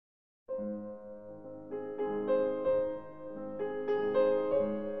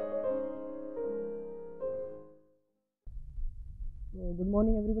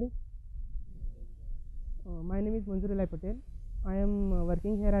Patel. I am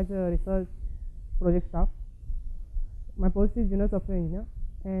working here as a research project staff. My post is junior software engineer,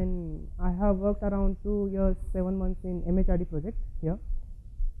 and I have worked around 2 years 7 months in MHRD project here.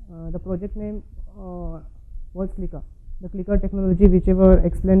 The project name was Clicker, the Clicker technology whichever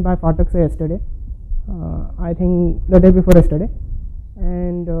explained by Fatak yesterday. I think the day before yesterday,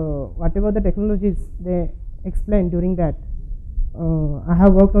 and whatever the technologies they explained during that, I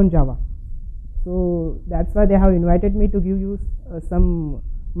have worked on Java. So that's why they have invited me to give you some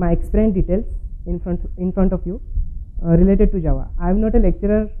my experience details in front of you related to Java. I am not a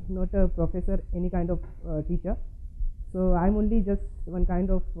lecturer, not a professor, any kind of teacher. So I am only just one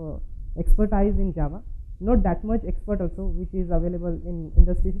kind of expertise in Java. Not that much expert also, which is available in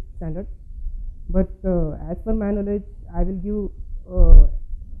industry standards. But as per my knowledge, I will give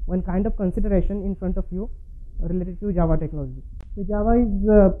one kind of consideration in front of you related to Java technology. So Java is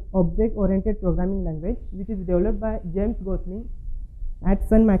object-oriented programming language which is developed by James Gosling at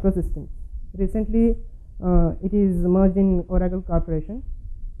Sun Microsystems. Recently, it is merged in Oracle Corporation.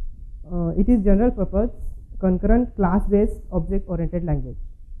 It is general purpose, concurrent, class-based, object-oriented language.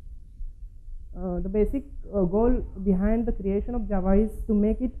 The basic goal behind the creation of Java is to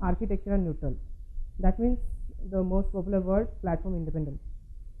make it architectural neutral. That means the most popular word, platform independent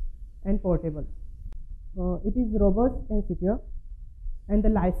and portable. It is robust and secure, and the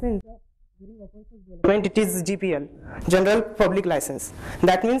license during open source development, it is GPL, general public license.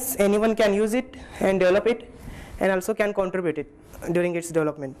 That means anyone can use it and develop it, and also can contribute it during its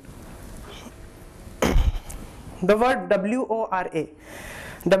development. The word WORA.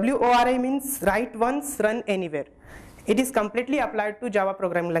 WORA means write once, run anywhere. It is completely applied to Java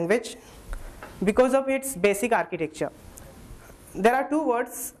programming language because of its basic architecture. There are two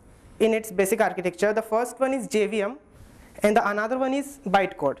words in its basic architecture. The first one is JVM and the another one is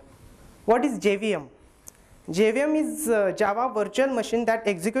bytecode. What is JVM? JVM is Java virtual machine that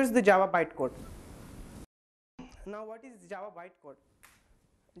executes the Java bytecode. Now what is Java bytecode?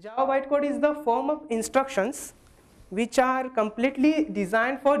 Java bytecode is the form of instructions which are completely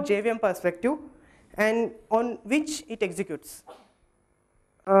designed for JVM perspective and on which it executes.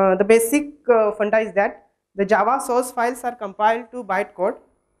 The basic funda is that the Java source files are compiled to bytecode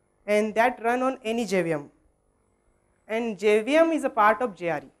and that run on any JVM, and JVM is a part of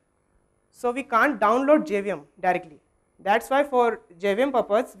JRE. So we can't download JVM directly. That's why for JVM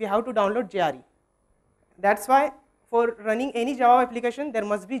purpose we have to download JRE. That's why for running any Java application there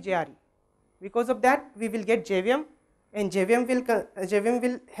must be JRE. Because of that we will get JVM, and JVM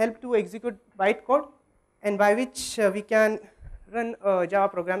will help to execute bytecode, and by which we can run a Java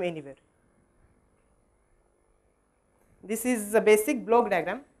program anywhere. This is a basic block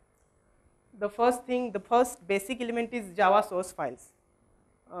diagram. The first basic element is Java source files.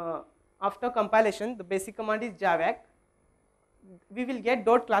 After compilation, the basic command is javac. We will get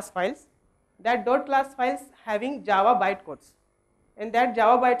 .class files. That .class files having Java bytecodes, and that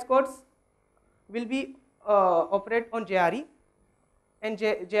Java bytecodes will be operate on JRE, and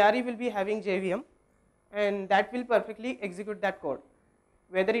JRE will be having JVM, and that will perfectly execute that code,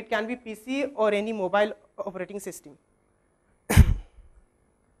 whether it can be PC or any mobile operating system.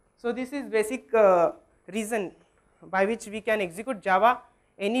 So this is basic reason by which we can execute Java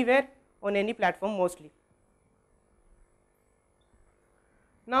anywhere on any platform mostly.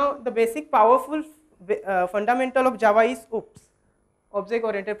 Now the basic powerful fundamental of Java is OOPS, object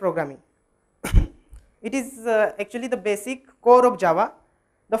oriented programming. It is actually the basic core of Java.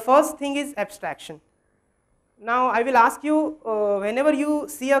 The first thing is abstraction. Now I will ask you, whenever you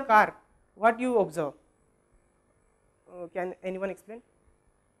see a car, what you observe? Can anyone explain?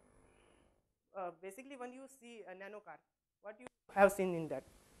 Basically when you see a nano car, what you have seen in that?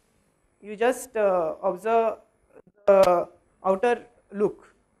 You just observe the outer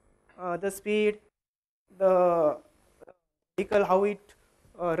look, the speed, the vehicle, how it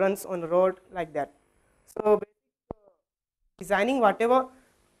runs on the road, like that. So designing whatever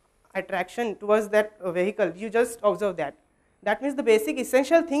attraction towards that vehicle, you just observe that. That means the basic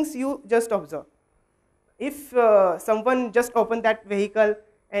essential things you just observe. If someone just open that vehicle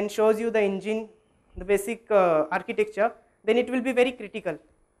and shows you the engine, the basic architecture, then it will be very critical.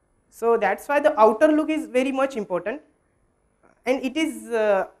 So that's why the outer look is very much important, and it is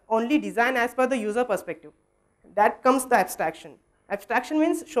only designed as per the user perspective. That comes the abstraction. Abstraction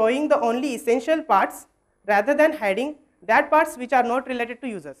means showing the only essential parts rather than hiding that parts which are not related to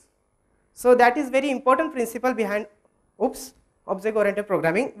users. So that is very important principle behind OOPS, object oriented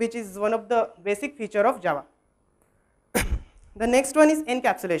programming, which is one of the basic feature of Java. The next one is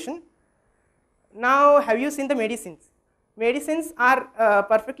encapsulation. Now have you seen the medicines? Medicines are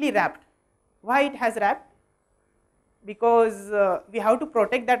perfectly wrapped. Why it has wrapped? because we have to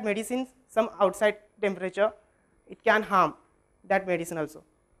protect that medicine some outside temperature. It can harm that medicine also.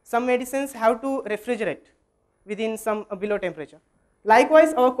 Some medicines have to refrigerate within some below temperature.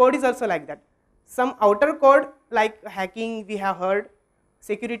 Likewise, our code is also like that. Some outer code like hacking we have heard,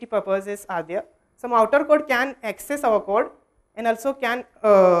 security purposes are there. Some outer code can access our code and also can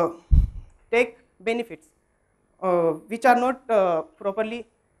take benefits which are not properly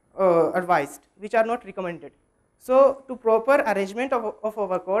advised, which are not recommended. So to proper arrangement of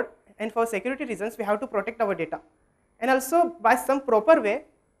our code and for security reasons we have to protect our data, and also by some proper way,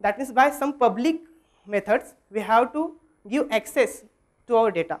 that means by some public methods we have to give access to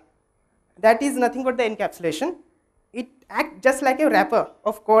our data. That is nothing but the encapsulation. It acts just like a wrapper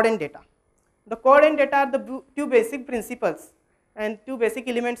of code and data. The code and data are the two basic principles and two basic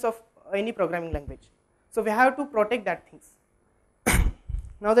elements of any programming language. So we have to protect that things.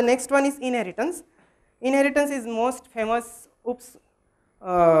 Now the next one is inheritance. Inheritance is most famous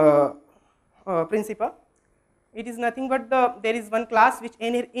principle. It is nothing but there is one class which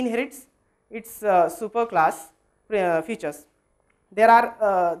inherits its superclass features. There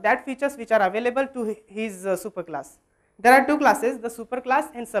are that features which are available to his superclass. There are two classes, the superclass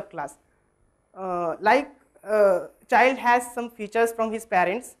and subclass. Child has some features from his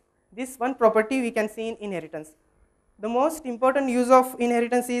parents. This one property we can see in inheritance. The most important use of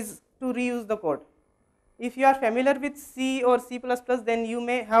inheritance is to reuse the code. If you are familiar with C or C++, then you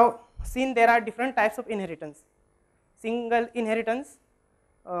may have seen there are different types of inheritance. Single inheritance,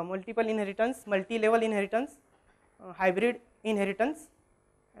 multiple inheritance, multi-level inheritance, hybrid inheritance,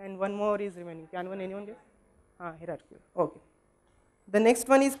 and one more is remaining. Can anyone guess? Hierarchical. Okay. The next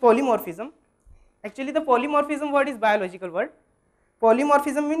one is polymorphism. Actually, the polymorphism word is biological word.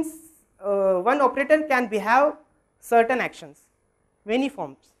 Polymorphism means one operator can behave certain actions, many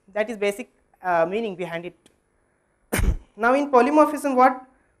forms. That is basic meaning behind it. Now in polymorphism,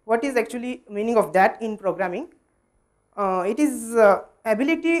 what is actually meaning of that in programming? It is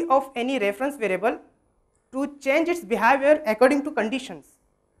ability of any reference variable to change its behavior according to conditions.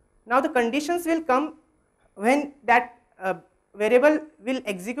 Now the conditions will come when that variable will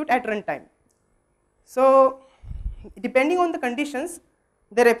execute at runtime. So depending on the conditions,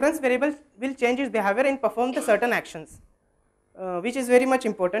 the reference variable will change its behavior and perform the certain actions, which is very much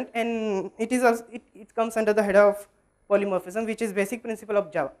important, and it is also, it comes under the head of polymorphism, which is basic principle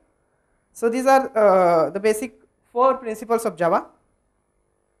of Java. So these are the basic 4 principles of Java.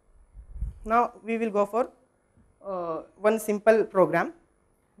 Now we will go for one simple program.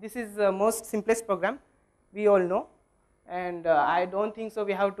 This is the most simplest program we all know, and I don't think so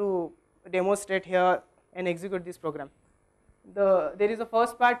we have to demonstrate here and execute this program. There is a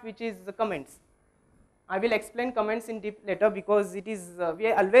first part which is the comments. I will explain comments in deep later because it is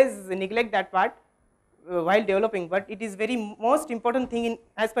we always neglect that part while developing, but it is very most important thing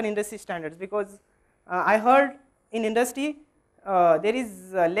as per industry standards, because I heard in industry there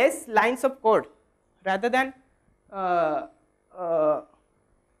is less lines of code rather than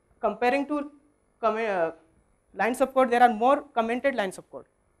comparing to lines of code. There are more commented lines of code.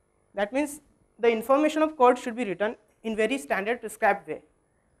 That means the information of code should be written in very standard prescribed way,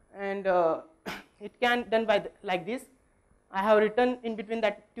 and it can done by like this. I have written in between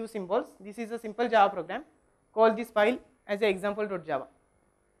that 2 symbols. This is a simple Java program. Call this file as a example.java.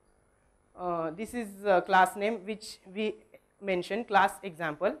 This is a class name which we mentioned, class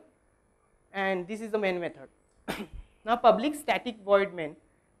example, and this is the main method. Now public static void main,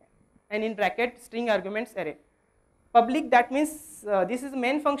 and in bracket string arguments array. Public, that means this is the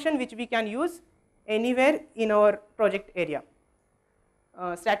main function which we can use anywhere in our project area.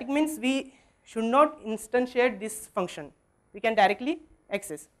 Static means we should not instantiate this function, we can directly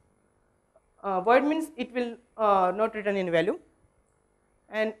access. Void means it will not return any value,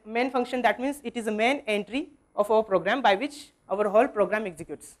 and main function, that means it is a main entry of our program by which our whole program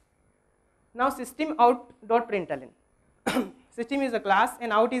executes. Now system out.println. System is a class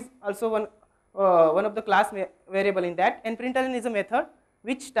and out is also one of the class variable in that, and println is a method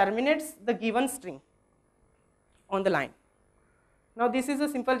which terminates the given string on the line. Now this is a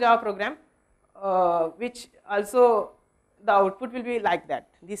simple Java program which also the output will be like that.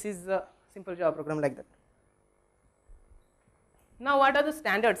 This is a simple Java program like that. Now what are the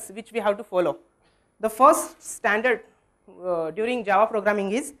standards which we have to follow? The first standard during Java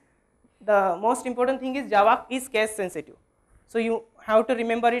programming is, the most important thing is Java is case sensitive. So you have to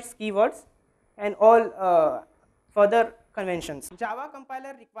remember its keywords and all further conventions. Java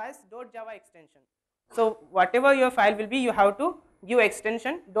compiler requires .java extension. So whatever your file will be, you have to give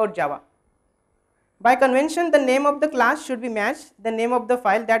extension .java. By convention, the name of the class should be matched the name of the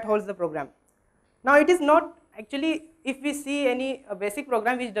file that holds the program. Now it is not actually if we see any basic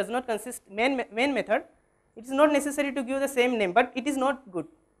program which does not consist main method, it is not necessary to give the same name, but it is not good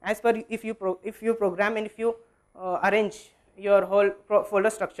as per if you program and if you arrange your whole folder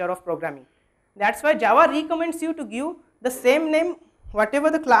structure of programming. That's why Java recommends you to give the same name whatever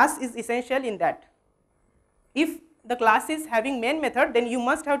the class is essential in that. If the class is having main method, then you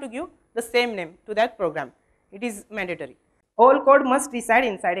must have to give the same name to that program. It is mandatory. All code must reside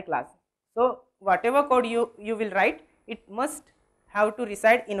inside a class. So whatever code you will write, it must have to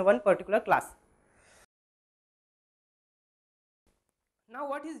reside in one particular class. Now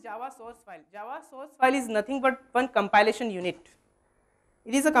what is Java source file? Java source file is nothing but one compilation unit.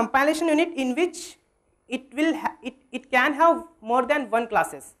 It is a compilation unit in which it can have more than one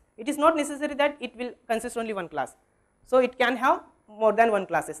classes. It is not necessary that it will consist only one class. So it can have more than one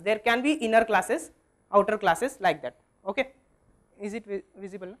classes. There can be inner classes, outer classes, like that. Okay, is it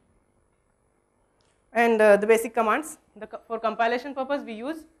visible now? And the basic commands, for compilation purpose we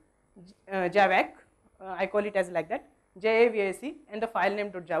use javac, I call it as like that, JAVAC, and the file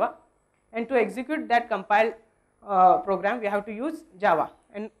name .java, and to execute that compile program we have to use Java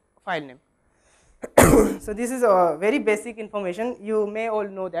and file name. So this is a very basic information, you may all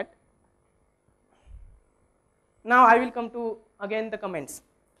know that. Now I will come to again the comments.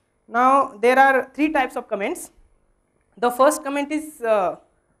 Now there are three types of comments. The first comment is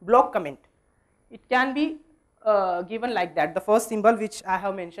block comment. It can be given like that, the first symbol which I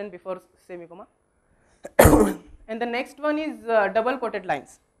have mentioned before semicolon. And the next one is double quoted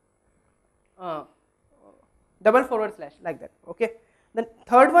lines, double forward slash, like that. Okay. The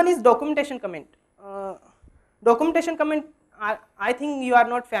third one is documentation comment. Documentation comment, I think you are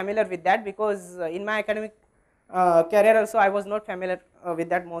not familiar with that, because in my academic career also I was not familiar with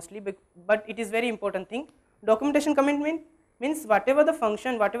that mostly, but it is very important thing. Documentation comment means whatever the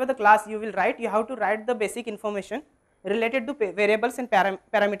function, whatever the class you will write, you have to write the basic information related to variables and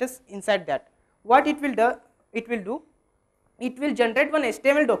parameters inside that. What it will do, it will generate one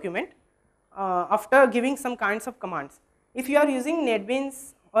HTML document after giving some kinds of commands. If you are using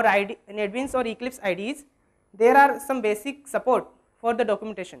NetBeans or Eclipse IDEs, there are some basic support for the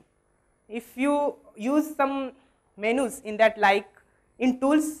documentation. If you use some menus in that, like in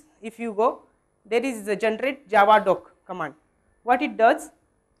tools, if you go, there is a generate Java doc command. What it does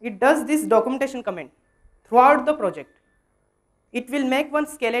this documentation comment throughout the project. It will make one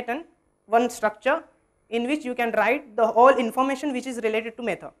skeleton, one structure in which you can write the whole information which is related to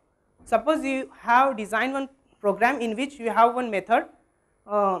method. Suppose you have designed one program in which you have one method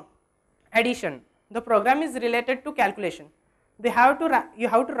addition. The program is related to calculation. You have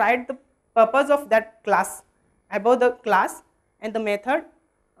to write the purpose of that class above the class, and the method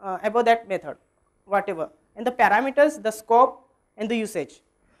above that method, whatever, and the parameters, the scope, and the usage.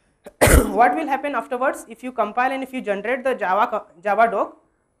 What will happen afterwards if you compile and if you generate the Java doc,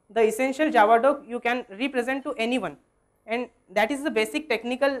 the essential Java doc you can represent to anyone, and that is the basic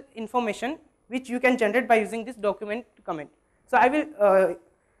technical information which you can generate by using this document comment. So I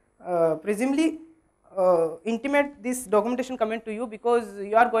will presumably intimate this documentation comment to you, because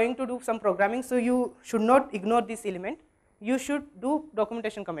you are going to do some programming, so you should not ignore this element. You should do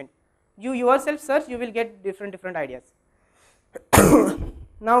documentation comment. You yourself search, you will get different ideas.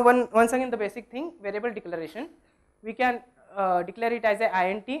 Now once again the basic thing, variable declaration. We can declare it as a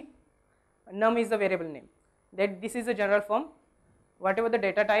int, num is the variable name. That this is a general form, whatever the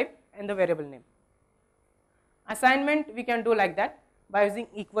data type and the variable name. Assignment we can do like that by using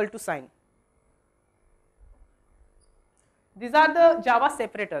equal to sign. These are the Java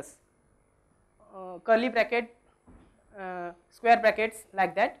separators, curly bracket, square brackets,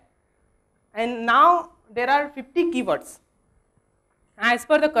 like that. And now there are 50 keywords as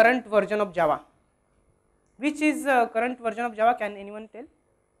per the current version of Java. Which is current version of Java, can anyone tell?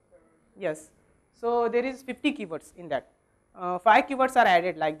 Yes. So there is 50 keywords in that. 5 keywords are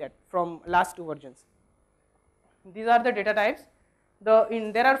added like that from last 2 versions. These are the data types.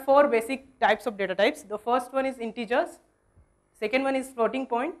 There are 4 basic types of data types. The first one is integers, second one is floating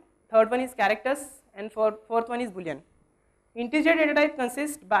point, third one is characters, and fourth one is boolean. Integer data type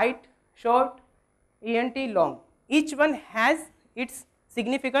consists byte, short, int, long. Each one has its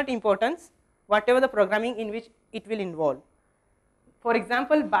significant importance, whatever the programming in which it will involve. For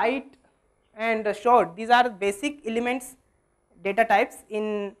example, byte and short, these are basic elements, data types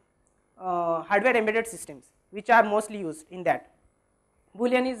in hardware embedded systems, which are mostly used in that.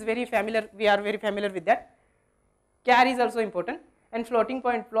 Boolean is very familiar, we are very familiar with that. Char is also important, and floating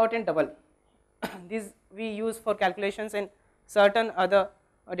point, float and double. These we use for calculations and certain other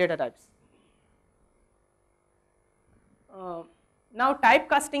data types. Now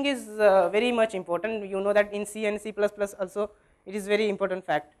typecasting is very much important. You know that in C and C++ also it is very important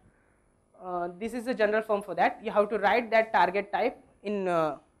fact. This is the general form for that. You have to write that target type in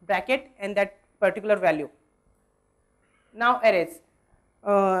bracket and that particular value. Now arrays.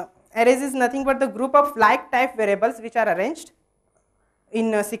 Arrays is nothing but the group of like type variables which are arranged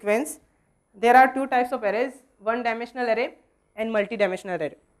in a sequence. There are two types of arrays, one dimensional array and multi-dimensional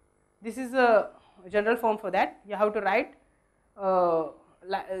array. This is a general form for that. You have to write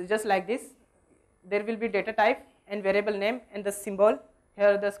just like this. There will be data type and variable name and the symbol, here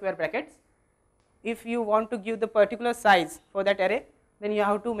are the square brackets. If you want to give the particular size for that array, then you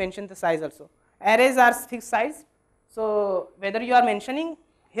have to mention the size also. Arrays are fixed size, so whether you are mentioning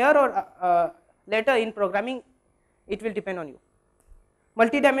here or later in programming, it will depend on you.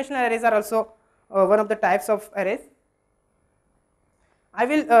 Multi-dimensional arrays are also one of the types of arrays. I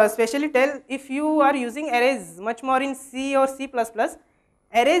will specially tell, if you are using arrays much more in C or C++,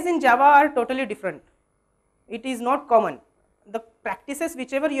 arrays in Java are totally different. It is not common. The practices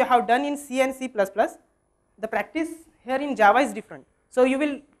whichever you have done in C and C++, the practice here in Java is different. So you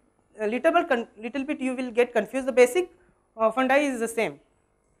will little bit you will get confused. The basic funda is the same,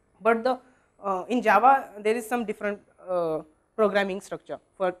 but the in Java there is some different programming structure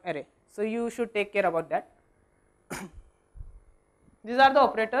for array. So you should take care about that. These are the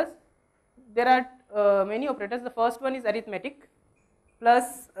operators. There are many operators. The first one is arithmetic,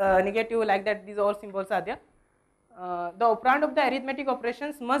 plus, negative, like that. These all symbols are there. The operand of the arithmetic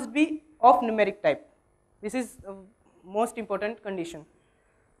operations must be of numeric type. This is most important condition.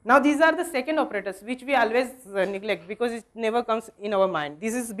 Now these are the second operators which we always neglect because it never comes in our mind.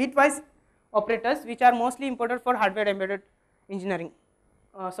 This is bitwise operators which are mostly important for hardware embedded engineering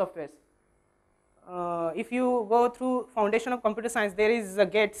softwares. If you go through foundation of computer science, there is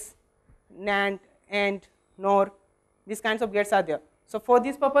gates, NAND, AND, NOR, these kinds of gates are there. So for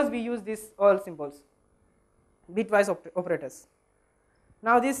this purpose we use these all symbols, bitwise operators.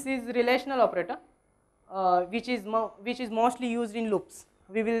 Now this is relational operator which is mostly used in loops.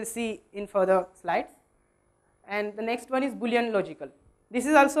 We will see in further slides. And the next one is Boolean logical. This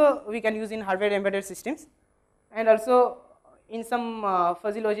is also we can use in hardware embedded systems, and also in some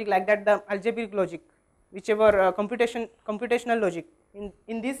fuzzy logic like that, the algebraic logic, whichever computational logic.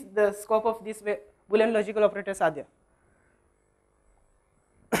 In this, the scope of this Boolean logical operators are there.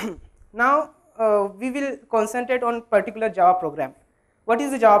 Now we will concentrate on particular Java program. What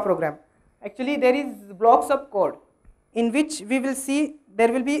is the Java program? Actually there is blocks of code in which we will see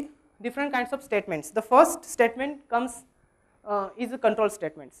there will be different kinds of statements. The first statement comes is the control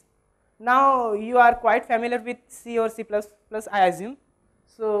statements. Now you are quite familiar with C or C++, I assume.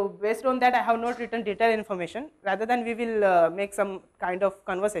 So based on that I have not written detailed information, rather than we will make some kind of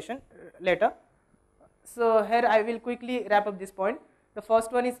conversation later. So here I will quickly wrap up this point. The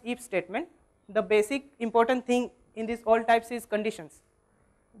first one is if statement. The basic important thing in these all types is conditions.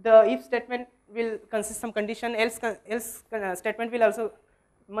 The if statement will consist some condition, else statement will also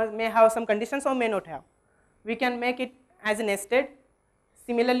may have some conditions or may not have. We can make it as a nested.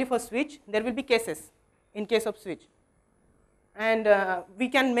 Similarly for switch, there will be cases in case of switch, and we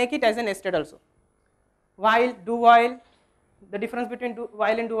can make it as a nested also. While, do while, the difference between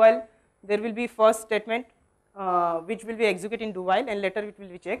while and do while, there will be first statement which will be executed in do while and later it will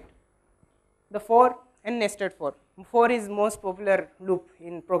be checked. The for and nested for. For is most popular loop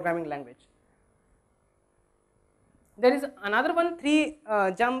in programming language. There is another one, 3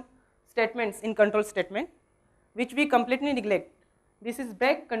 jump statements in control statement which we completely neglect. This is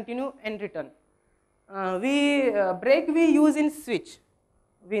break, continue and return. Break we use in switch,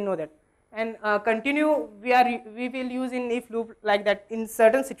 we know that, and continue we will use in if loop, like that. In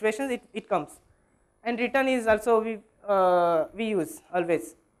certain situations it comes, and return is also we use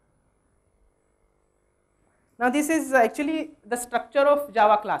always. Now this is actually the structure of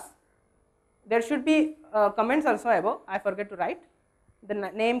Java class. There should be comments also above, I forget to write. The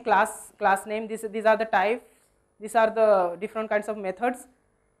name, class name, these are the types, these are the different kinds of methods,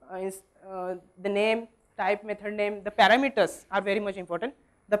 the name, type, method name. The parameters are very much important.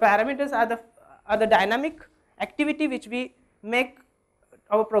 The parameters are the dynamic activity which we make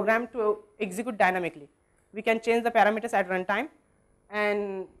our program to execute dynamically. We can change the parameters at runtime,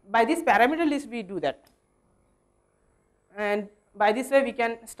 and by this parameter list we do that. And by this way we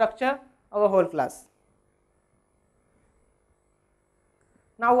can structure our whole class.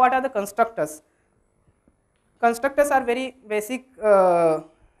 Now what are the constructors? Constructors are very basic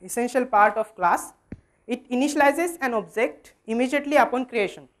essential part of class. It initializes an object immediately upon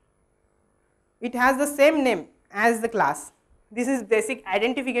creation. It has the same name as the class. This is basic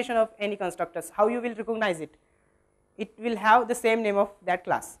identification of any constructors, how you will recognize it. it will have the same name of that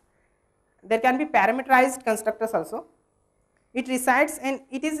class. There can be parameterized constructors also. It resides and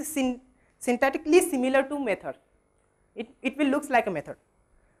it is syntactically similar to method. It will looks like a method.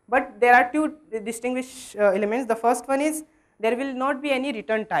 But there are two distinguished elements. The first one is there will not be any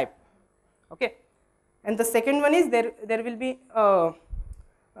return type, okay, and the second one is there will be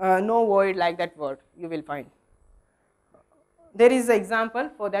no void like that word you will find. There is an example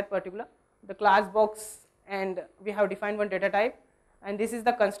for that particular, the class box, and we have defined one data type, and this is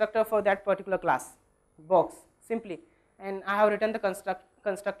the constructor for that particular class box simply, and I have written the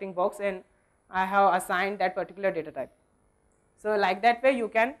constructing box and I have assigned that particular data type. So like that way you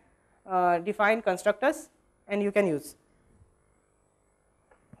can define constructors and you can use.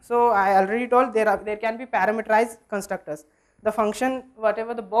 So I already told there can be parameterized constructors. The function,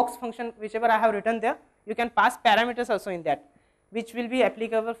 whatever the box function, whichever I have written there, you can pass parameters also in that, which will be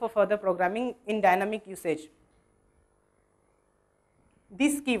applicable for further programming in dynamic usage.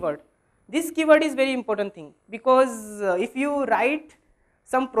 This keyword is very important thing, because if you write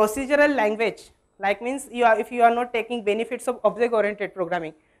some procedural language, like means if you are not taking benefits of object oriented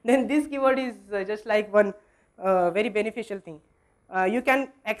programming, then this keyword is just like one very beneficial thing. You can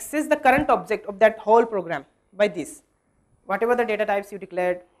access the current object of that whole program by this. Whatever the data types you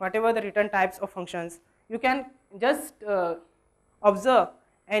declared, whatever the return types of functions, you can just observe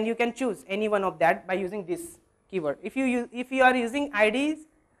and you can choose any one of that by using this keyword. If you are using IDs,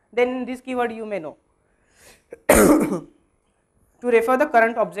 then this keyword you may know to refer the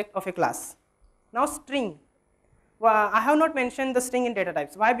current object of a class. Now string, I have not mentioned the string in data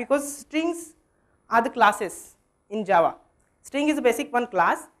types. Why? Because strings are the classes in Java. String is a basic one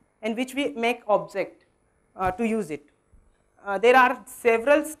class in which we make object to use it. There are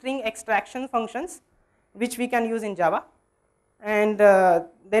several string extraction functions which we can use in Java, and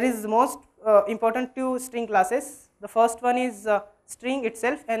there is most important two string classes. The first one is string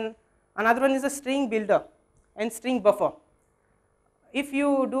itself, and another one is a string builder and string buffer. If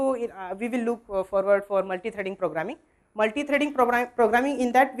you do it, we will look forward for multi-threading programming. Multi-threading programming,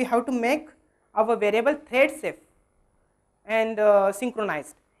 in that we have to make our variable thread safe and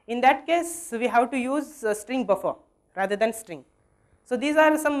synchronized. In that case, we have to use string buffer rather than string. So these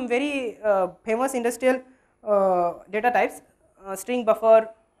are some very famous industrial data types, string buffer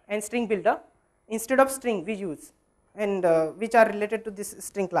and string builder instead of string we use, and which are related to this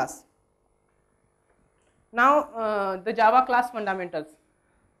string class. Now the Java class fundamentals.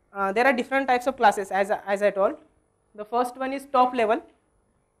 There are different types of classes, as I told. The first one is top level,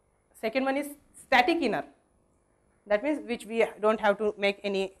 second one is static inner, that means which we don't have to make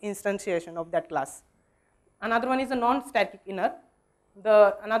any instantiation of that class. Another one is a non-static inner.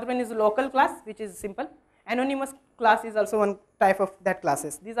 Another one is a local class, which is simple. Anonymous class is also one type of that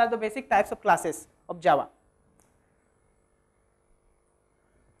classes. These are the basic types of classes of Java.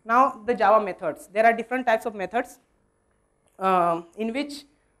 Now the Java methods. There are different types of methods, in which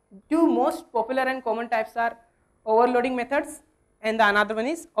two most popular and common types are overloading methods, and the another one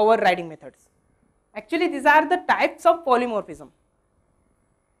is overriding methods. Actually, these are the types of polymorphism.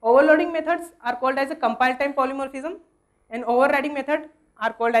 Overloading methods are called as a compile time polymorphism, and overriding method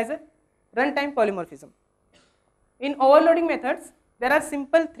are called as a runtime polymorphism. In overloading methods, there are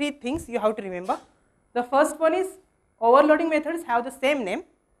simple three things you have to remember. The first one is overloading methods have the same name.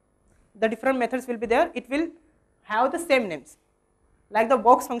 The different methods will be there. It will have the same names, like the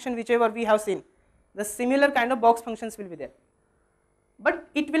box function whichever we have seen. The similar kind of box functions will be there, but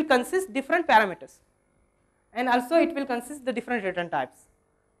it will consist different parameters, and also it will consist the different return types.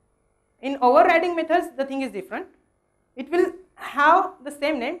 In overriding methods, the thing is different. It will have the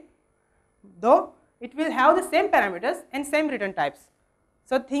same name, though it will have the same parameters and same return types.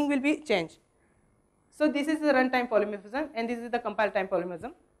 So thing will be changed. So this is the runtime polymorphism, and this is the compile time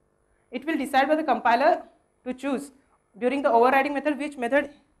polymorphism. It will decide by the compiler to choose during the overriding method which method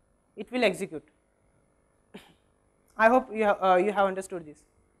it will execute. I hope you have understood this.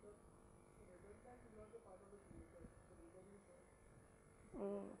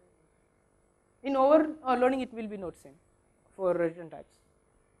 In overloading, it will be not same for return types.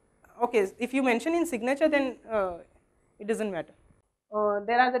 Okay, if you mention in signature, then it doesn't matter.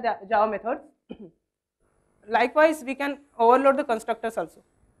 There are the Java methods. Likewise, we can overload the constructors also.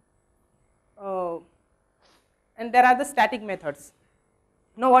 And there are the static methods.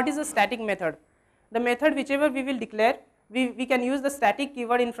 Now, what is a static method? The method whichever we will declare, we can use the static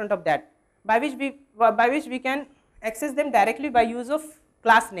keyword in front of that, by which we can access them directly by use of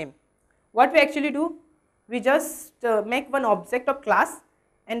class name. What we actually do, we just make one object of class,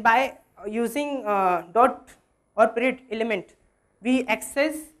 and by using dot or period element, we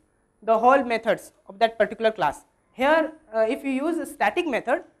access the whole methods of that particular class. Here, if you use a static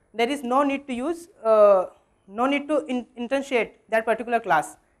method, there is no need to use, no need to instantiate that particular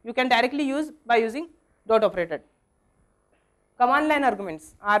class. You can directly use by using dot operator. Command line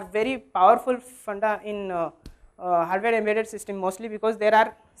arguments are very powerful funda in hardware embedded system, mostly because there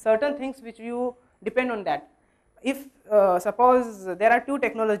are certain things which you depend on that. If suppose there are two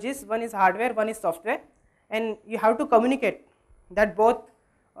technologies, one is hardware, one is software, and you have to communicate that both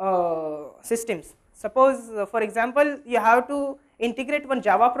systems. Suppose for example, you have to integrate one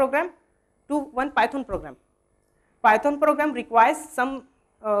Java program to one Python program. Python program requires some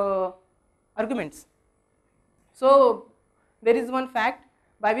arguments. So there is one fact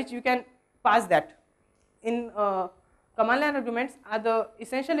by which you can pass that. In command line arguments are the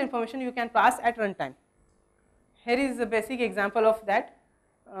essential information you can pass at runtime. Here is a basic example of that.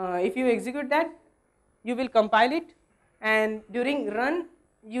 If you execute that, you will compile it, and during run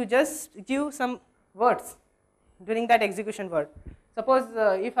you just give some words during that execution word. Suppose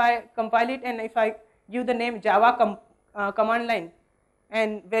if I compile it and if I give the name Java command line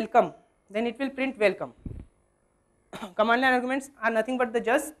and welcome, then it will print welcome. Command line arguments are nothing but the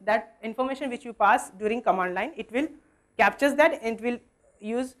just that information which you pass during command line, it will captures that and it will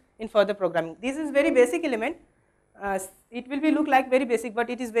use in further programming. This is very basic element. It will be look like very basic, but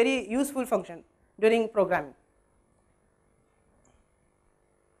it is very useful function during programming.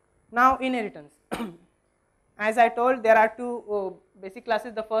 Now inheritance. As I told, there are two basic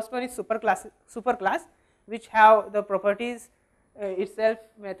classes. The first one is super class, which have the properties itself,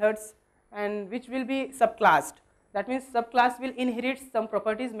 methods, and which will be subclassed. That means subclass will inherit some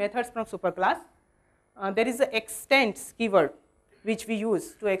properties, methods from superclass. There is the extends keyword which we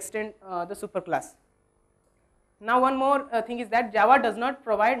use to extend the superclass. Now one more thing is that Java does not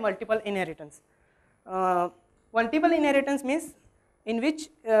provide multiple inheritance. Multiple inheritance means in which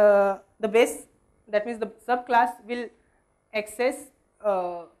the base, that means the subclass will access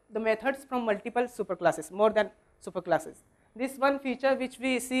the methods from multiple superclasses, more than superclasses. This one feature which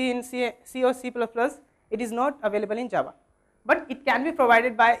we see in C or C++, it is not available in Java, but it can be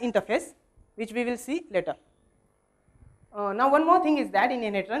provided by interface, which we will see later. Now one more thing is that in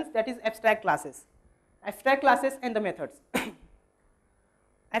inheritance, that is abstract classes and the methods.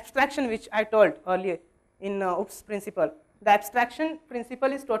 Abstraction, which I told earlier in OOPS principle, the abstraction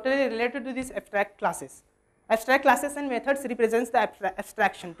principle is totally related to these abstract classes. Abstract classes and methods represents the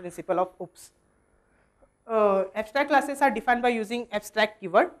abstraction principle of OOPS. Abstract classes are defined by using abstract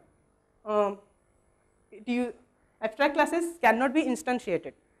keyword. Abstract classes cannot be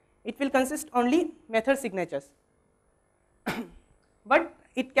instantiated. It will consist only method signatures, but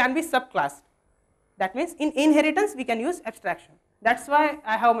it can be subclassed. That means in inheritance we can use abstraction. That's why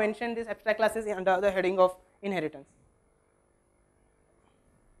I have mentioned these abstract classes under the heading of inheritance.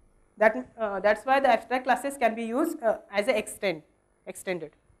 That's why the abstract classes can be used as a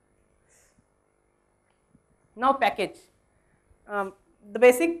extended. Now package. The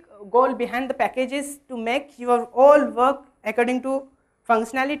basic goal behind the package is to make your all work according to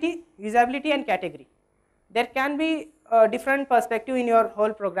functionality, usability and category. There can be a different perspective in your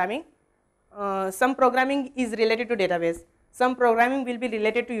whole programming. Some programming is related to database, some programming will be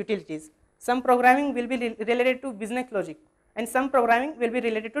related to utilities, some programming will be related to business logic, and some programming will be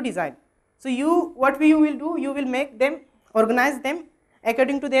related to design. So what you will do, you will make them, organize them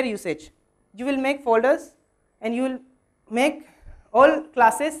according to their usage. You will make folders and you will make all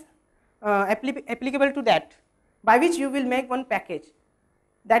classes applicable to that, by which you will make one package.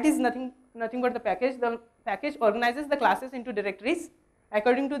 That is nothing but the package. The package organizes the classes into directories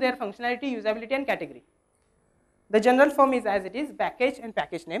according to their functionality, usability and category. The general form is as it is, package and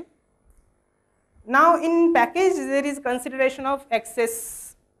package name. Now in package there is consideration of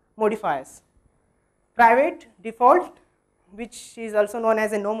access modifiers, private, default, which is also known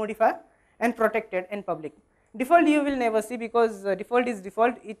as a no modifier, and protected and public. Default you will never see, because default is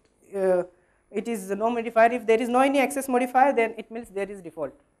default, it is no modifier. If there is no any access modifier, then it means there is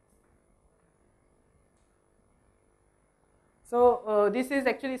default. So this is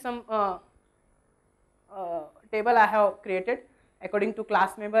actually some table I have created according to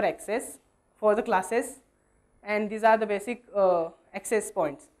class member access for the classes, and these are the basic access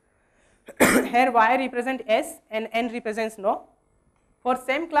points. Here y represent S and n represents no. For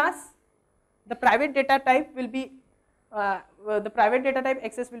same class, the private data type will be the private data type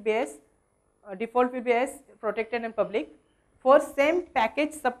access will be S, default will be S, protected and public. For same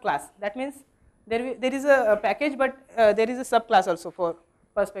package subclass, that means there is a package, but there is a subclass also for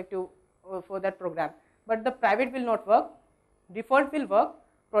perspective for that program. But the private will not work, default will work,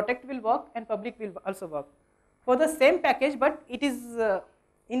 protect will work, and public will also work. For the same package, but it is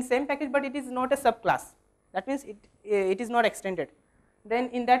in same package, but it is not a subclass. that means it is not extended. Then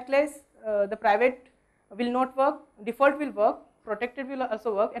in that case, the private will not work, default will work, protected will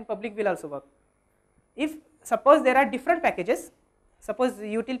also work, and public will also work. If suppose there are different packages, suppose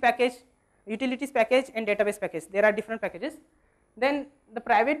utilities package and database package, there are different packages, then the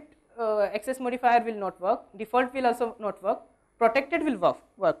private access modifier will not work, default will also not work, protected will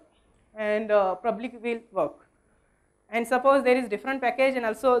work, and public will work. And suppose there is different package and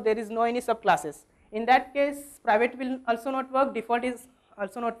also there is no any subclasses. In that case, private will also not work, default is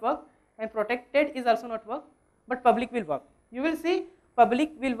also not work, and protected is also not work, but public will work. You will see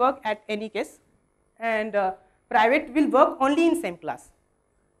public will work at any case, and private will work only in same class.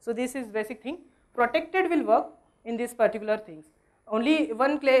 So this is basic thing. Protected will work in these particular things. Only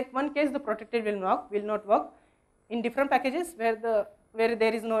one case the protected will not work in different packages where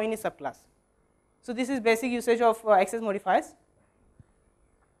there is no any subclass. So this is basic usage of access modifiers.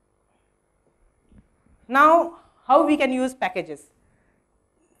 Now how we can use packages?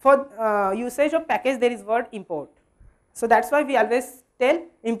 For usage of package there is word import. So that's why we always tell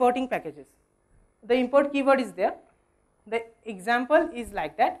importing packages. The import keyword is there. The example is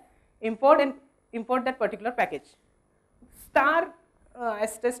like that, import that particular package. Star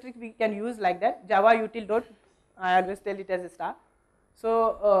asterisk we can use like that, Java util dot, I always tell it as a star.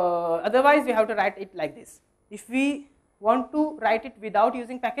 So otherwise we have to write it like this. If we want to write it without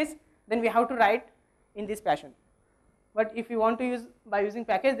using package, then we have to write in this fashion. But if you want to use by using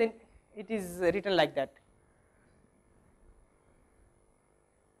package, then it is written like that.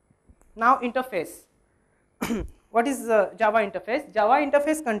 Now interface. What is Java interface? Java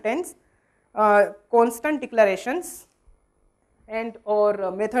interface contains constant declarations and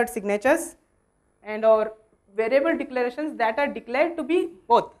or method signatures and or variable declarations that are declared to be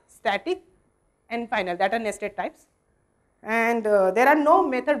both static and final, that are nested types, and there are no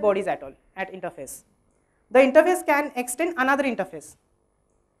method bodies at all at interface. The interface can extend another interface.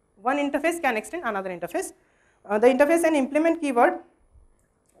 One interface can extend another interface. The interface and implement keyword.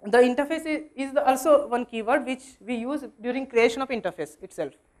 The interface is also one keyword which we use during creation of interface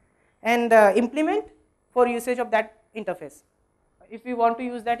itself, and implement for usage of that interface. If we want to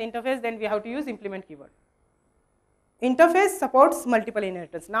use that interface, then we have to use implement keyword. Interface supports multiple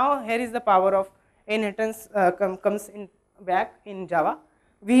inheritance. Now here is the power of inheritance comes in back in Java.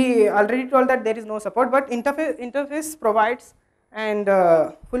 We already told that there is no support, but interface provides and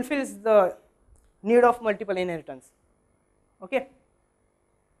fulfills the need of multiple inheritance. Okay.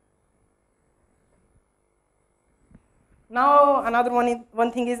 Now another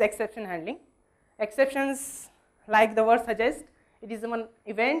one thing is exception handling. Exceptions, like the word suggests, it is one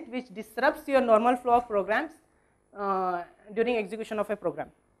event which disrupts your normal flow of programs during execution of a program.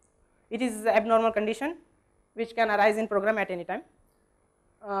 It is abnormal condition which can arise in program at any time.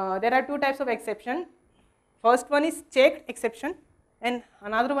 There are two types of exception. First one is checked exception and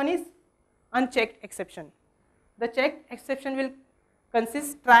another one is unchecked exception. The checked exception will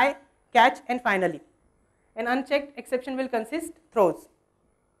consist try, catch and finally. An unchecked exception will consist throws.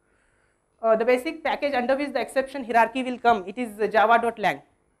 The basic package under which the exception hierarchy will come, it is java.lang,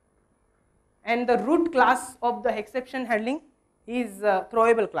 and the root class of the exception handling is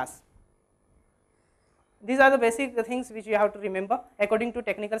throwable class. These are the basic things which you have to remember according to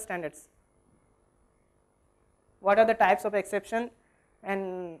technical standards. What are the types of exception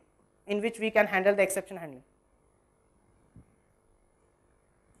and in which we can handle the exception handling.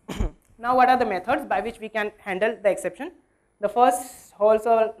 Now what are the methods by which we can handle the exception? The first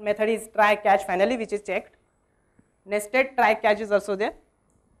also method is try, catch, finally, which is checked. Nested try, catch is also there.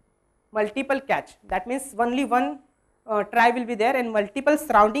 Multiple catch, that means only one try will be there and multiple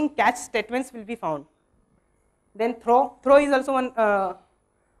surrounding catch statements will be found. Then throw is also one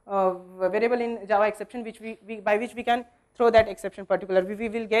variable in Java exception which by which we can throw that exception particular. We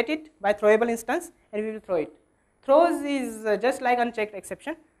will get it by throwable instance and we will throw it. Throws is just like unchecked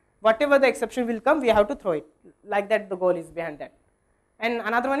exception. Whatever the exception will come, we have to throw it. Like that, the goal is behind that. And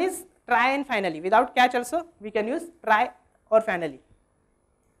another one is try and finally. Without catch also, we can use try or finally.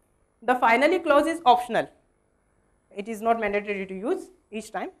 The finally clause is optional. It is not mandatory to use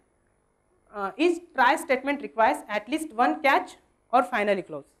each time. Each try statement requires at least one catch or finally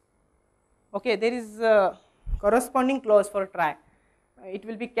clause. Okay, there is a corresponding clause for try. It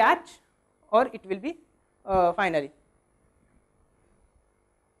will be catch or it will be finally.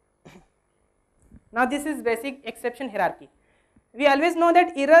 Now this is basic exception hierarchy. We always know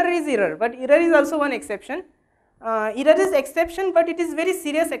that error is error, but error is also one exception. Error is exception, but it is very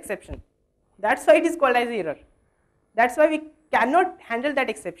serious exception. That's why it is called as error. That's why we cannot handle that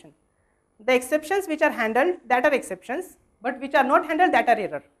exception. The exceptions which are handled, that are exceptions, but which are not handled, that are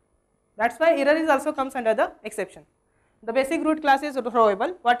error. That's why error is also comes under the exception. The basic root class is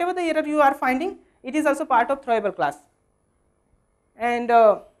throwable. Whatever the error you are finding, it is also part of throwable class. And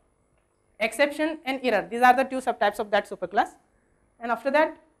exception and error, these are the two subtypes of that superclass. And after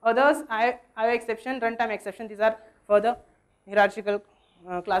that, others, IO exception, runtime exception, these are further hierarchical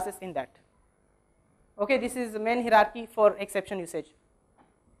classes in that. Okay, this is the main hierarchy for exception usage.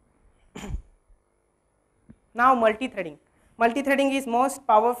 Now multi-threading. Multi-threading is most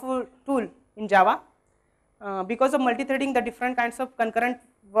powerful tool in Java. Because of multi-threading, the different kinds of concurrent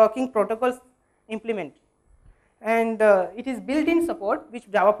working protocols implement, and it is built-in support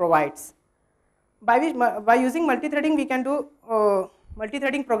which Java provides. By using multi-threading, we can do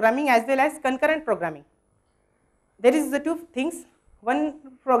multi-threading programming as well as concurrent programming. There is the two things: one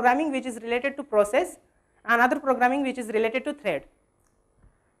programming which is related to process, another programming which is related to thread.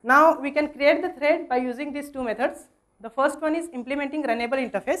 Now we can create the thread by using these two methods. The first one is implementing runnable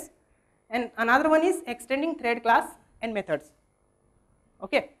interface, and another one is extending thread class and methods.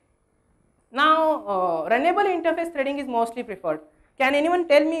 Okay. Now runnable interface threading is mostly preferred. Can anyone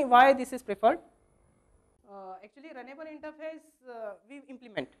tell me why this is preferred? Actually, runnable interface we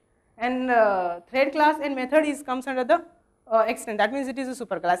implement, and thread class and method comes under the extend. That means it is a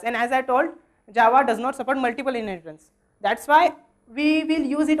superclass. And as I told, Java does not support multiple inheritance. That's why we will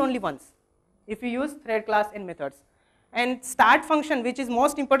use it only once if we use thread class and methods. And start function, which is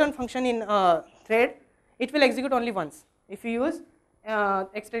most important function in thread, it will execute only once if you use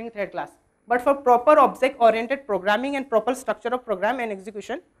extending thread class. But for proper object oriented programming and proper structure of program and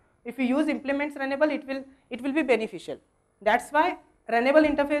execution, if you use implements runnable, it will be beneficial. That's why runnable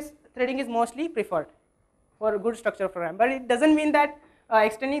interface threading is mostly preferred for good structure of program. But it doesn't mean that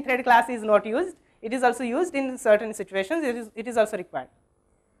extending thread class is not used. It is also used in certain situations. It is also required.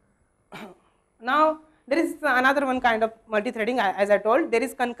 Now there is another one kind of multi-threading. As I told, there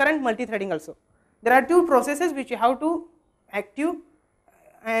is concurrent multi-threading also. There are two processes which you have to active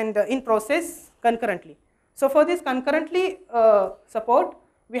and in process concurrently. So for this concurrently support,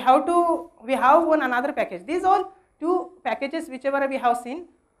 we have one another package. These all two packages whichever we have seen,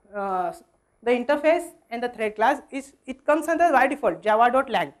 the interface and the thread class, it comes under by default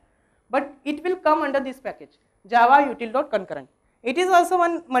java.lang, but it will come under this package java util.concurrent. It is also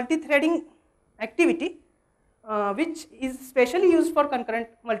one multi-threading activity which is specially used for concurrent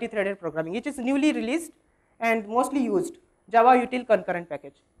multi-threaded programming. It is newly released and mostly used java util concurrent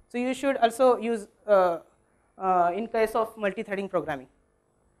package. So you should also use in case of multi-threading programming.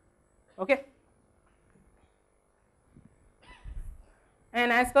 Okay.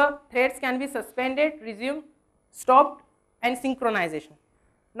 And as for threads can be suspended, resumed, stopped, and synchronization.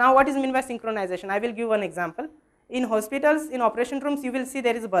 Now what is meant by synchronization? I will give one example. In hospitals, in operation rooms, you will see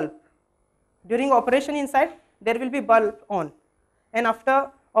there is a bulb. During operation inside, there will be bulb on, and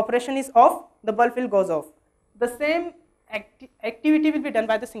after operation is off, the bulb will goes off. The same activity will be done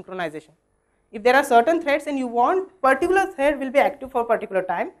by the synchronization. If there are certain threads and you want particular thread will be active for particular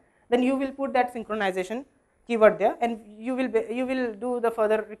time, then you will put that synchronization keyword there, and you will do the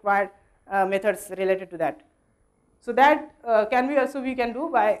further required methods related to that. So that we can do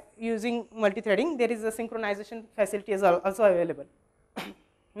by using multi-threading. There is a synchronization facility is also available.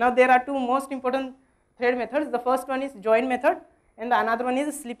 Now there are two most important thread methods. The first one is join method, and the another one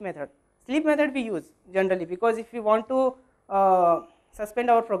is sleep method. Sleep method we use generally because if we want to suspend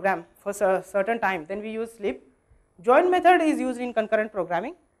our program for a certain time, then we use sleep. Join method is used in concurrent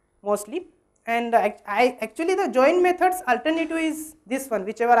programming mostly, and actually the join methods alternative is this one,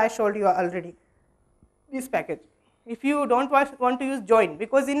 whichever I showed you already, this package. If you don't want to use join,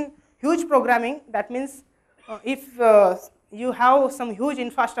 because in huge programming, that means if you have some huge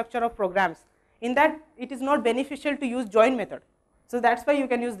infrastructure of programs, in that it is not beneficial to use join method. So that's why you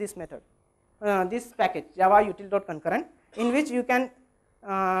can use this method, this package java util.concurrent, in which you can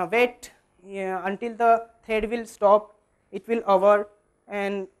wait until the thread will stop, it will over,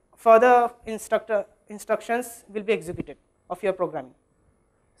 and further instructions will be executed of your programming.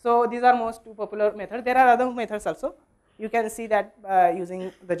 So these are most two popular methods. There are other methods also. You can see that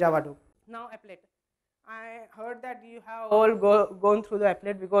using the Java do. Now applet. I heard that you have all gone through the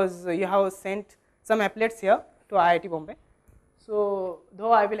applet because you have sent some applets here to IIT Bombay. So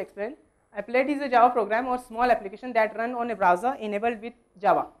though I will explain. Applet is a Java program or small application that run on a browser enabled with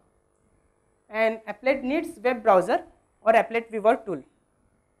Java. And applet needs web browser or applet viewer tool.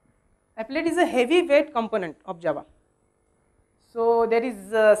 Applet is a heavyweight component of Java. So there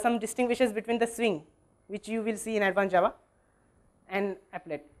is some distinguishes between the swing, which you will see in advanced Java, and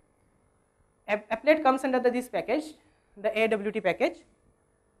applet. Applet comes under this package, the AWT package,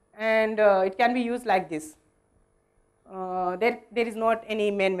 and it can be used like this. There is not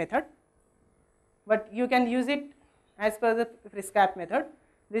any main method. but you can use it as per the prescribed method.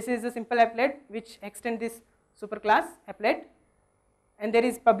 This is a simple applet which extends this superclass applet, and there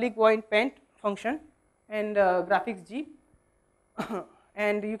is public void paint function and graphics G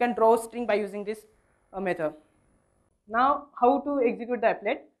and you can draw string by using this method. Now how to execute the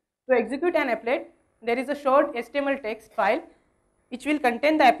applet? To execute an applet, there is a short HTML text file which will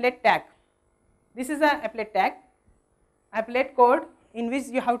contain the applet tag. This is a applet tag, applet code in which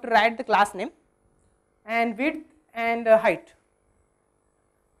you have to write the class name and width and height.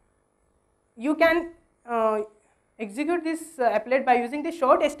 You can execute this applet by using the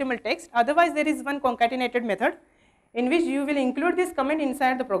short HTML text. Otherwise, there is one concatenated method in which you will include this comment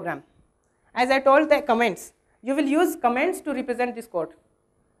inside the program. As I told the comments, you will use comments to represent this code.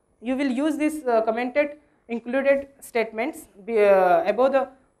 You will use this commented included statements above the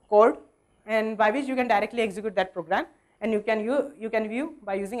code, and by which you can directly execute that program, and you can view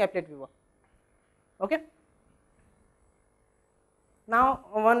by using applet viewer. Okay. Now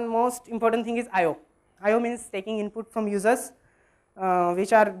one most important thing is I/O. I/O means taking input from users,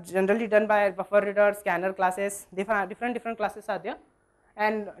 which are generally done by buffer reader, scanner classes. Different classes are there,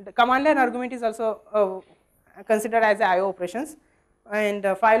 and the command line argument is also considered as I/O operations, and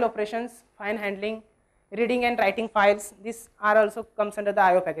file operations, file handling, reading and writing files. These are also comes under the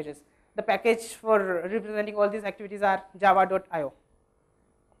I/O packages. The package for representing all these activities are java.io.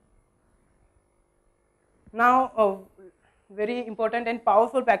 Now a very important and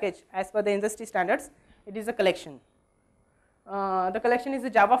powerful package as per the industry standards, it is a collection. The collection is a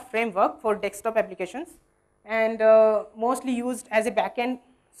Java framework for desktop applications and mostly used as a backend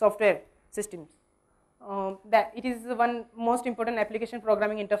software system. That it is one most important application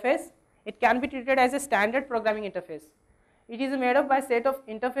programming interface. It can be treated as a standard programming interface. It is made up by a set of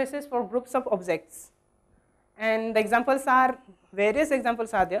interfaces for groups of objects, and the examples are, various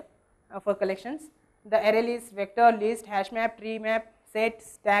examples are there for collections. The array list, vector list, hash map, tree map, set,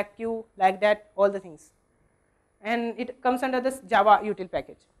 stack, queue, like that, all the things. And it comes under this Java util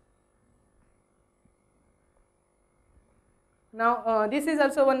package. Now this is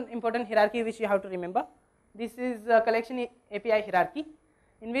also one important hierarchy which you have to remember. This is a collection API hierarchy,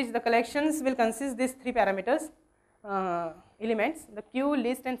 in which the collections will consist these three parameters, elements, the queue,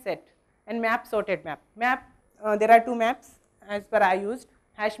 list and set, and map, sorted map. Map, there are two maps as per I used,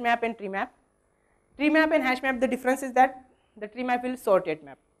 hash map and tree map. Tree map and hash map, the difference is that the tree map will sorted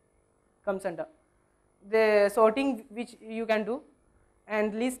map comes under the sorting which you can do,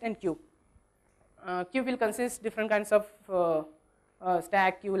 and list and queue. Queue will consist different kinds of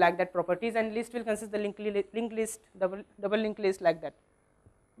stack, queue, like that properties, and list will consist the linked list, double linked list, like that.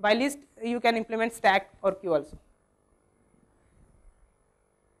 By list you can implement stack or queue also.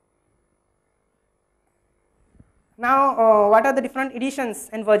 Now what are the different editions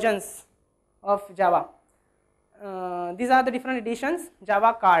and versions of Java? These are the different editions.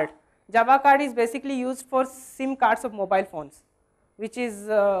 Java card. Java card is basically used for SIM cards of mobile phones, which is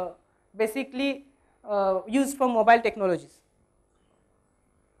basically used for mobile technologies.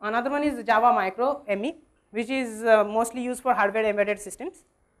 Another one is Java Micro ME, which is mostly used for hardware embedded systems.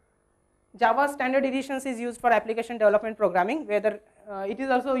 Java standard editions is used for application development programming, whether it is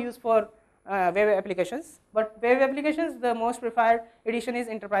also used for web applications, but web applications, the most preferred edition is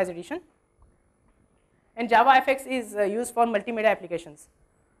Enterprise Edition. And JavaFX is used for multimedia applications.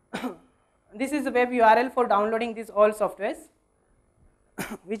 This is the web URL for downloading these all softwares,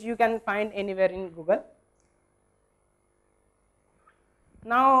 which you can find anywhere in Google.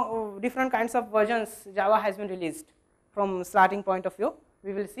 Now different kinds of versions Java has been released. From starting point of view,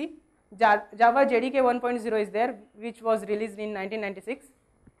 we will see Java JDK 1.0 is there, which was released in 1996.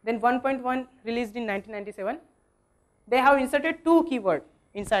 Then 1.1 released in 1997. They have inserted two keywords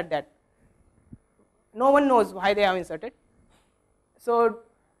inside that. No one knows why they have inserted. So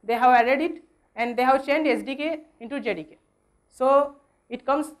they have added it, and they have changed SDK into JDK. So it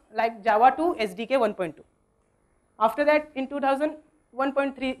comes like Java 2 SDK 1.2. After that, in 2000,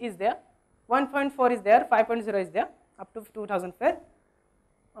 1.3 is there, 1.4 is there, 5.0 is there, up to 2004.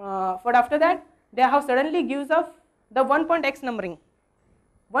 But after that, they have suddenly gives off the 1.x numbering.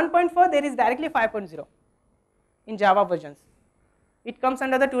 1.4 there is directly 5.0 in Java versions. It comes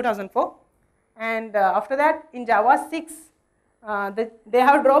under the 2004, and after that in Java 6 they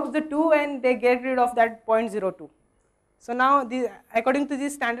have dropped the 2 and they get rid of that 0.02. So now according to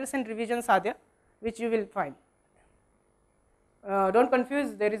these standards and revisions are there, which you will find. Don't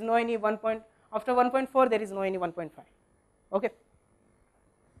confuse, there is no any after 1.4 there is no any 1.5. Okay.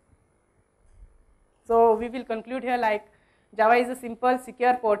 So we will conclude here like Java is a simple,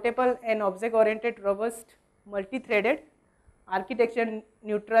 secure, portable and object oriented, robust, multi-threaded, architecture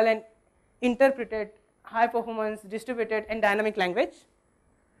neutral and interpreted, high performance, distributed and dynamic language.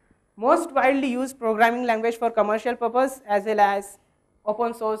 Most widely used programming language for commercial purpose as well as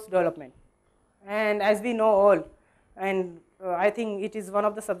open source development. And as we know all, and I think it is one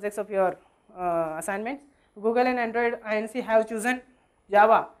of the subjects of your assignments, Google and Android Inc. have chosen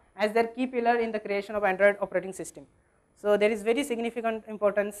Java as their key pillar in the creation of Android operating system. So there is very significant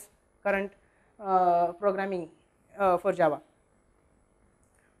importance current programming for Java.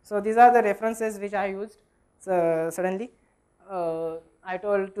 So these are the references which I used suddenly. I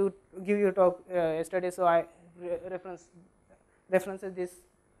told to give you a talk yesterday, so I references this.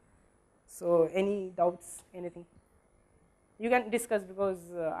 So any doubts, anything? You can discuss, because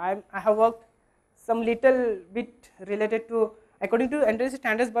I have worked some little bit related to according to industry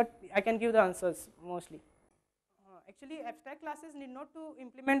standards, but I can give the answers mostly. Actually, abstract classes need not to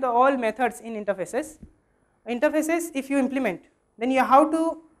implement all methods in interfaces. Interfaces, if you implement, then you have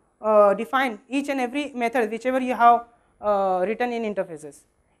to define each and every method whichever you have written in interfaces.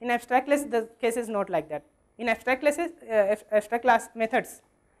 In abstract class, the case is not like that. In abstract classes, abstract class methods,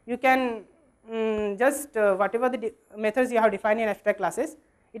 you can just whatever the methods you have defined in abstract classes,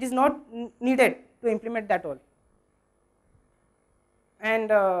 it is not needed to implement that all.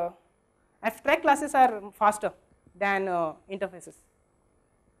 And abstract classes are faster than interfaces.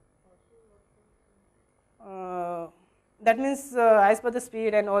 That means as per the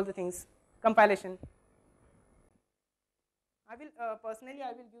speed and all the things, compilation. I will personally I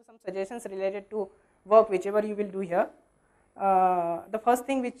will give some suggestions related to work whichever you will do here. The first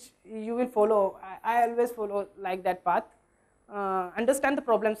thing which you will follow, I always follow like that path. Understand the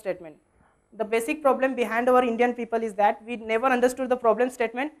problem statement. The basic problem behind our Indian people is that we never understood the problem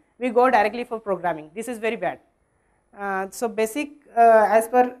statement, we go directly for programming. This is very bad. So basic as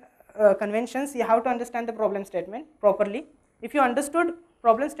per conventions, you have to understand the problem statement properly. If you understood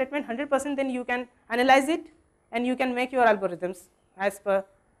problem statement 100%, then you can analyze it and you can make your algorithms as per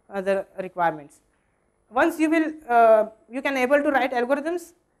the requirements. Once you will you can able to write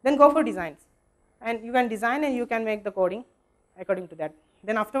algorithms, then go for designs, and you can design and you can make the coding according to that.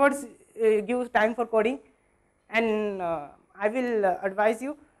 Then afterwards give time for coding, and I will advise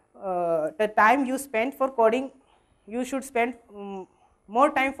you the time you spend for coding, you should spend more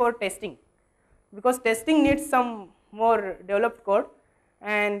time for testing, because testing needs some more developed code,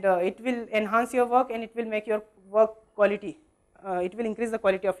 and it will enhance your work and it will make your work quality, it will increase the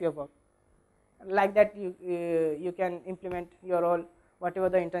quality of your work. Like that you can implement your all whatever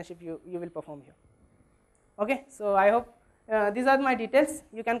the internship you will perform here. Okay, so I hope these are my details.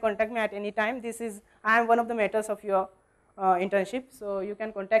 You can contact me at any time. I am one of the mentors of your internship, so you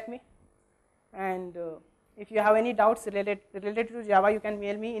can contact me, and if you have any doubts related to Java, you can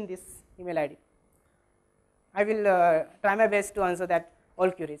mail me in this email ID. I will try my best to answer that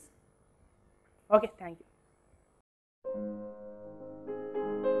all queries. Okay, thank you.